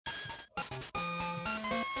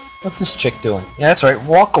What's this chick doing? Yeah, that's right,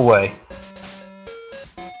 walk away.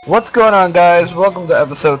 What's going on, guys? Welcome to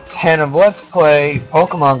episode 10 of Let's Play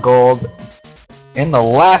Pokemon Gold. In the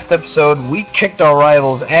last episode, we kicked our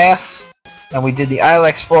rival's ass, and we did the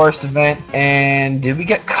Ilex Forest event, and did we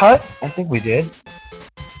get cut? I think we did.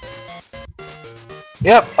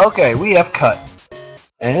 Yep, okay, we have cut.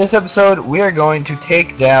 And in this episode, we are going to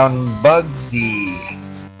take down Bugsy.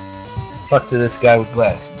 Let's talk to this guy with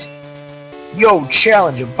glasses. Yo,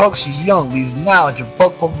 challenge him, Poksy's young, leaves knowledge of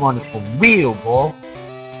Pokemon is for real, boy.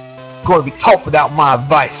 Gonna be tough without my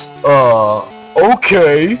advice.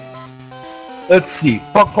 Okay. Let's see.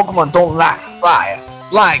 Pokemon don't like fire.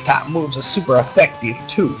 Flying type moves are super effective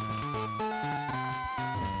too.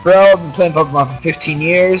 Bro, I've been playing Pokemon for 15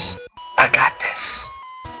 years. I got this.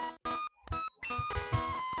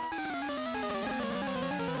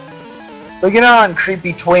 Bring it on,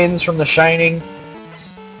 creepy twins from The Shining.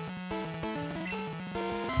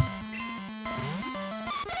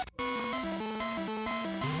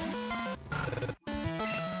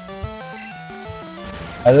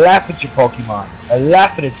 I laugh at your Pokemon. I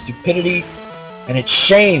laugh at its stupidity and its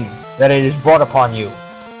shame that it is brought upon you.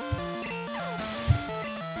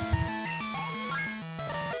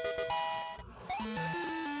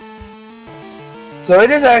 So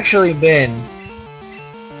it has actually been...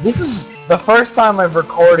 This is the first time I've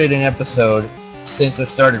recorded an episode since I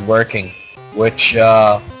started working. Which,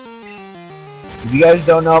 if you guys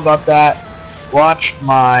don't know about that, watch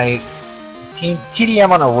my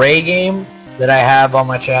TDM on a Ray game that I have on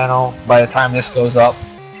my channel by the time this goes up.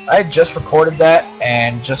 I just recorded that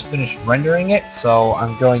and just finished rendering it, so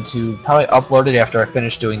I'm going to probably upload it after I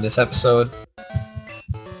finish doing this episode.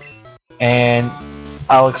 And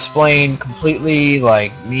I'll explain completely,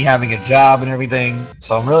 like, me having a job and everything,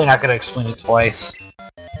 so I'm really not going to explain it twice.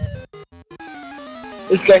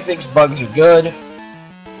 This guy thinks bugs are good.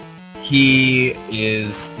 He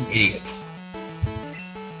is an idiot.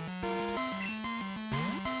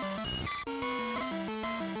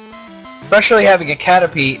 Especially having a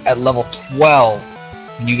Caterpie at level 12,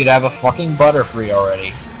 and you could have a fucking Butterfree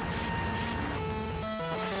already.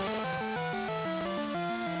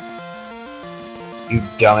 You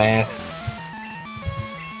dumbass.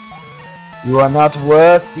 You are not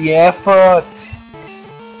worth the effort.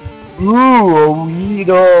 Ooh, a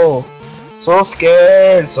Weedle. So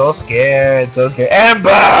scared, so scared, so scared.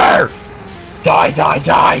 Ember! Die, die,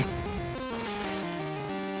 die!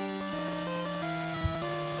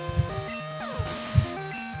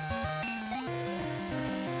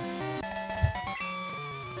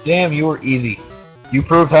 Damn, you were easy. You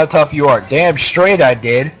proved how tough you are. Damn straight I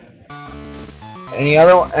did. Any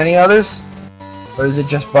others? Or is it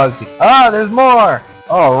just Bugsy? Ah, there's more!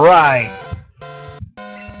 Alright.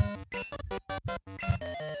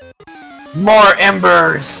 More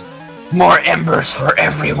embers! More embers for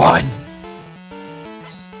everyone!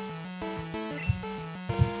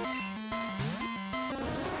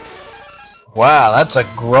 Wow, that's a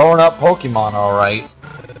grown-up Pokemon, alright.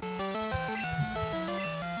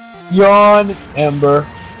 Yawn, Ember.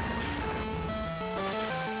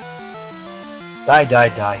 Die, die,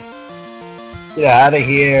 die. Get out of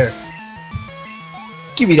here.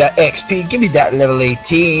 Give me that XP. Give me that level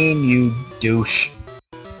 18, you douche.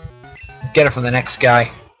 Get it from the next guy.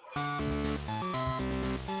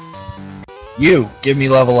 You, give me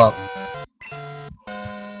level up.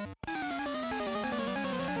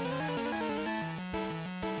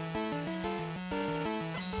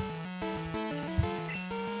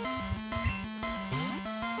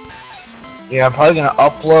 Yeah, I'm probably gonna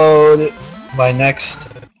upload my next.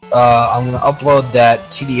 I'm gonna upload that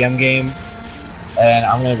TDM game, and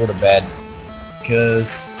I'm gonna go to bed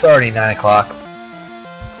because it's already 9 o'clock.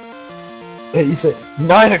 Hey, you said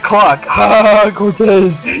 9 o'clock? Haha,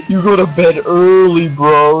 Cortez, you go to bed early,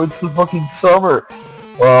 bro. It's the fucking summer.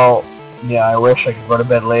 Well, yeah, I wish I could go to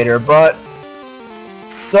bed later, but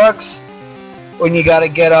it sucks when you gotta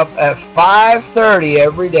get up at 5:30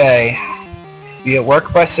 every day. Be at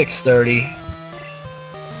work by 6:30.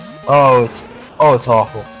 Oh, it's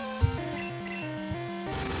awful.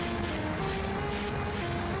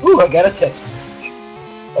 Ooh, I got a text message.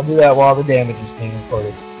 I'll do that while the damage is being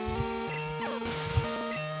recorded.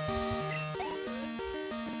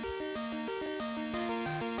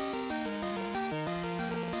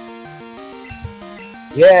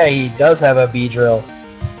 Yeah, he does have a Beedrill.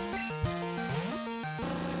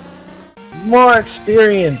 More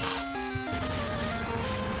experience.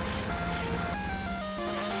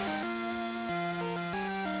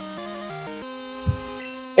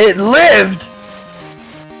 It lived?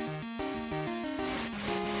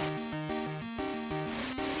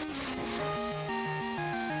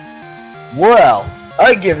 Well,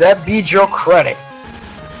 I give that Beedrill credit.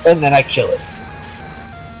 And then I kill it.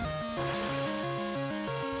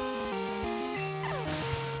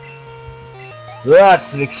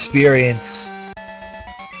 Lots of experience.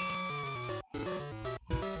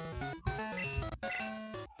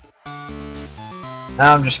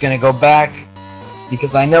 Now I'm just gonna go back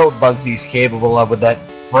because I know what Bugsy's capable of with that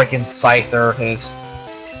frickin' Scyther of his.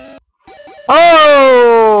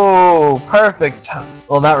 Oh! Perfect.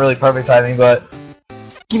 Well, not really perfect timing, but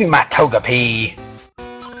give me my Togepi.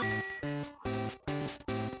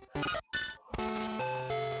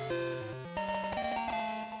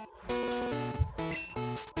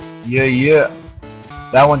 Yeah.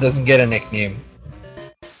 That one doesn't get a nickname.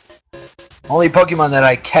 Only Pokemon that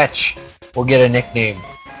I catch will get a nickname.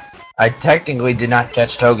 I technically did not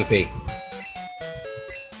catch Togepi.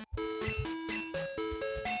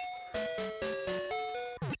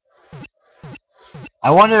 I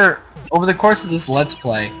wonder, over the course of this Let's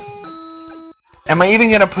Play, am I even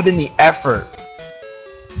gonna put in the effort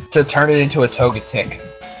to turn it into a Togetic?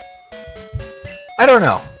 I don't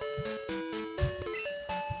know.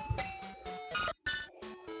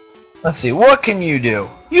 Let's see, what can you do?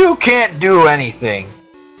 You can't do anything.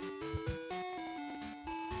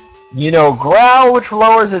 You know Growl, which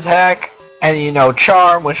lowers attack, and you know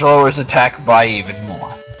Charm, which lowers attack by even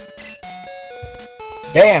more.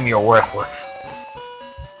 Damn, you're worthless.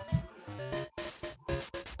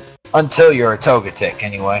 Until you're a Togetic,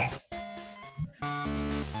 anyway.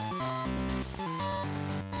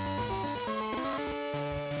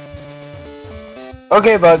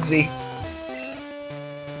 Okay, Bugsy.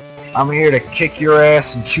 I'm here to kick your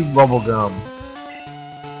ass and chew bubblegum.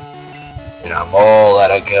 And I'm all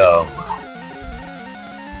out of gum.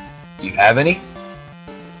 Do you have any?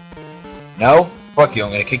 No? Fuck you,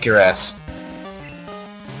 I'm gonna kick your ass.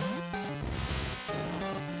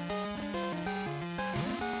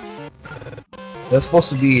 That's supposed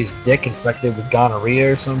to be his dick infected with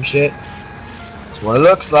gonorrhea or some shit. That's what it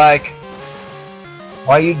looks like.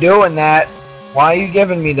 Why are you doing that? Why are you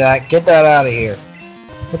giving me that? Get that out of here.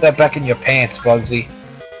 Put that back in your pants, Bugsy.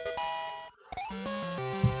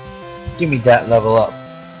 Give me that level up.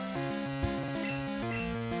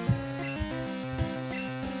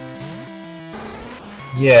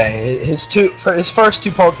 Yeah, his first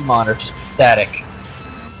two Pokemon are just pathetic.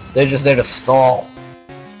 They're just there to stall.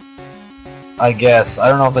 I guess. I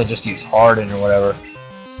don't know if they just use Harden or whatever.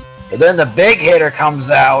 But then the big hitter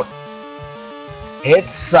comes out.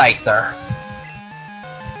 It's Scyther.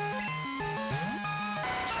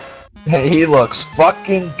 He looks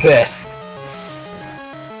fucking pissed.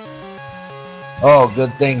 Oh,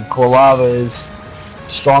 good thing Quilava is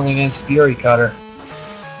strong against Fury Cutter.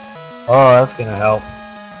 Oh, that's gonna help.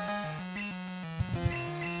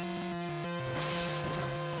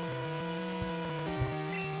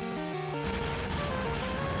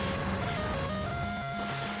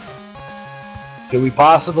 Could we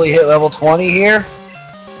possibly hit level 20 here?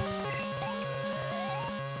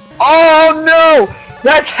 Oh no!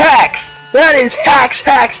 That's hacks! That is hacks!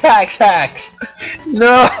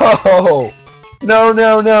 No! No.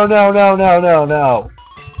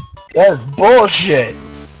 That's bullshit.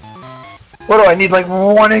 What do I need, like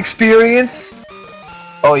 1 experience?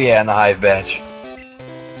 Oh yeah, and the Hive Badge.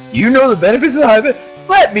 You know the benefits of the Hive Badge?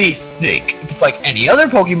 Let me think. If it's like any other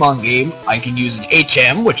Pokemon game, I can use an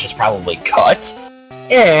HM, which is probably cut,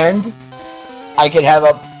 and I can have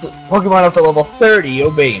Pokemon up to level 30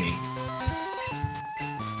 obey me.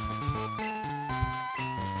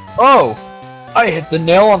 Oh! I hit the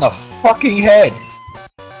nail on the fucking head!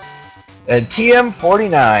 And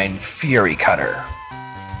TM49 Fury Cutter.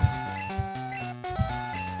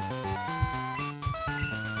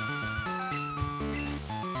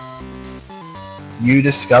 You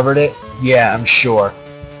discovered it? Yeah, I'm sure.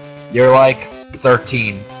 You're like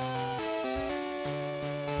 13.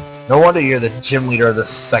 No wonder you're the gym leader of the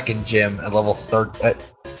second gym at level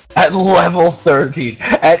at level 13.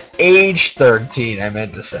 At age 13, I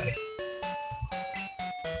meant to say.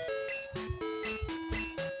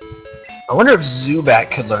 I wonder if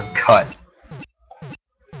Zubat could learn Cut.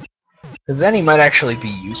 Because then he might actually be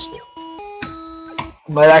useful.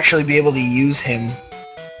 Might actually be able to use him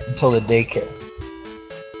until the daycare.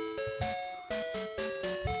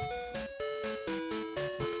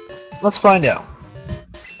 Let's find out.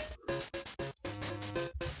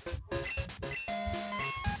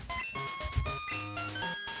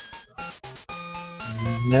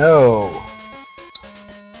 No.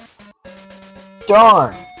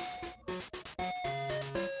 Darn.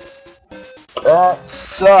 That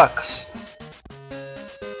sucks.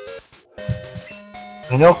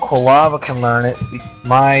 I know Quilava can learn it.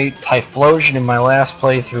 My Typhlosion in my last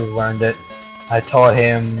playthrough learned it. I taught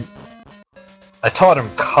him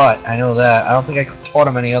Cut, I know that. I don't think I taught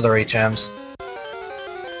him any other HMs.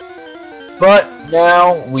 But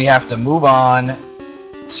now we have to move on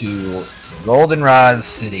to Goldenrod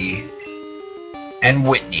City and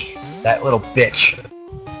Whitney, that little bitch.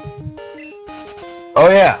 Oh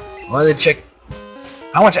yeah, what did check?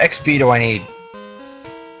 How much XP do I need?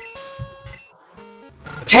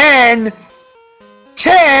 10!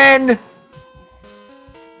 10!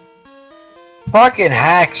 Fucking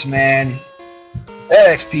hacks, man.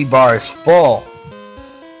 That XP bar is full.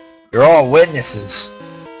 You're all witnesses.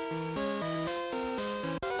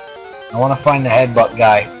 I want to find the headbutt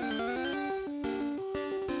guy.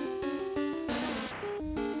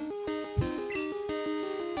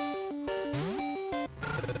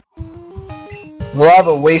 We'll have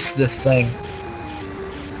to waste this thing.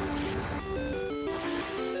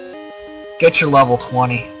 Get your level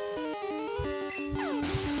 20.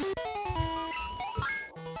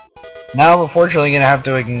 Now I'm unfortunately gonna have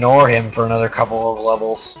to ignore him for another couple of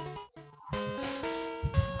levels.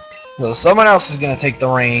 So someone else is gonna take the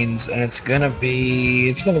reins, and it's gonna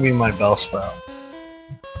be my Bellsprout.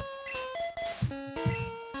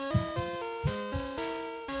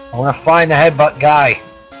 I wanna find the headbutt guy.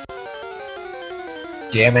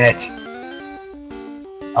 Damn it.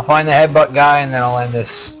 I'll find the headbutt guy and then I'll end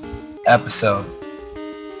this episode.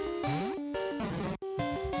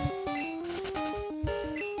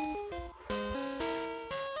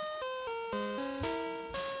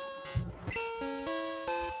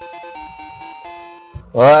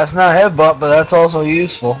 Well, that's not headbutt, but that's also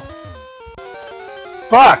useful.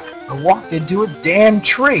 Fuck! I walked into a damn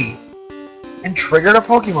tree and triggered a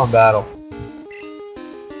Pokemon battle.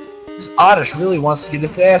 This Oddish really wants to get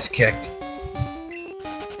its ass kicked.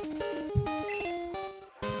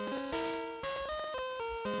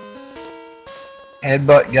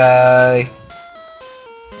 Headbutt guy.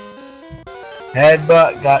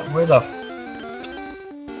 Headbutt guy. Where the...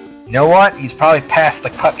 You know what? He's probably past the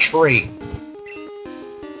cut tree.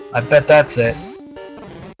 I bet that's it.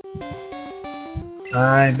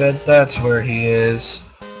 I bet that's where he is.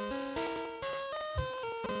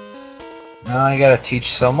 Now I gotta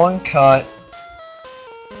teach someone cut.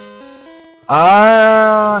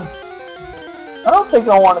 I don't think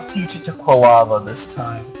I want to teach it to Quilava this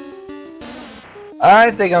time.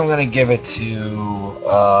 I think I'm gonna give it to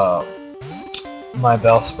my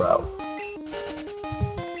Bellsprout.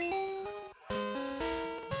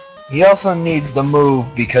 He also needs the move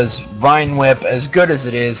because Vine Whip, as good as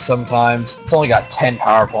it is sometimes, it's only got 10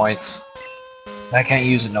 power points. I can't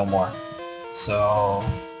use it no more. So,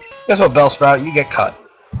 guess what, Bellsprout? You get cut.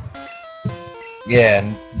 Yeah,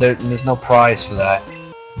 and there's no prize for that.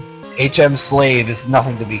 HM Slave is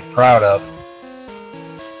nothing to be proud of.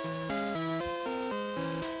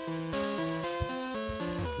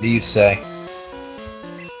 What do you say?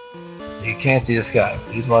 You can't see this guy.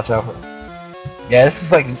 Please watch out for him. Yeah, this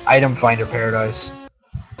is like an item finder paradise.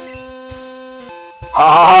 Ha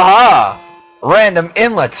ha ha! Random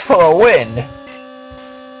inlets for a win!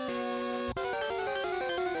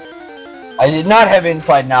 I did not have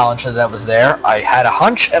inside knowledge that that was there. I had a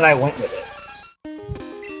hunch and I went with it.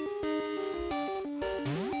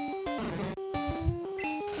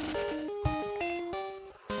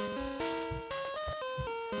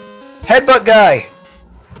 Headbutt guy!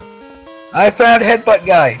 I found headbutt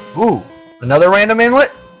guy. Ooh, another random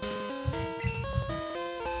inlet?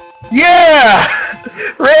 Yeah!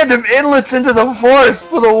 Random inlets into the forest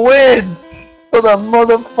for the win! For the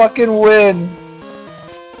motherfucking win!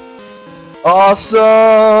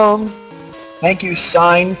 Awesome! Thank you,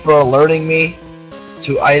 Sign, for alerting me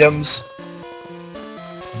to items.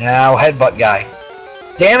 Now, headbutt guy.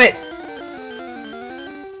 Damn it!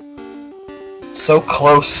 So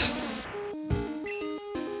close.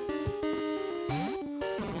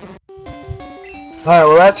 Alright,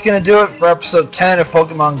 well that's gonna do it for episode 10 of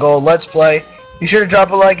Pokemon Gold Let's Play. Be sure to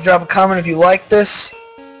drop a like, drop a comment if you like this.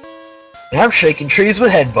 And I'm shaking trees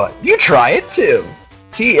with Headbutt. You try it too!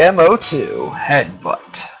 TMO2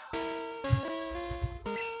 Headbutt.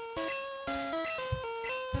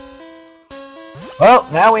 Well,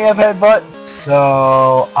 now we have Headbutt,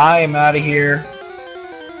 so I am out of here.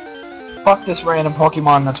 Fuck this random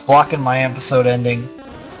Pokemon that's blocking my episode ending.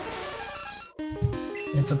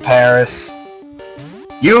 It's a Paris.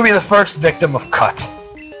 You will be the first victim of Cut.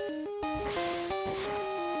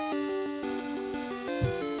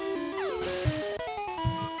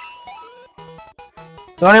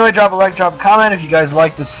 So anyway, drop a like, drop a comment if you guys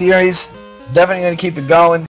like this series. Definitely going to keep it going.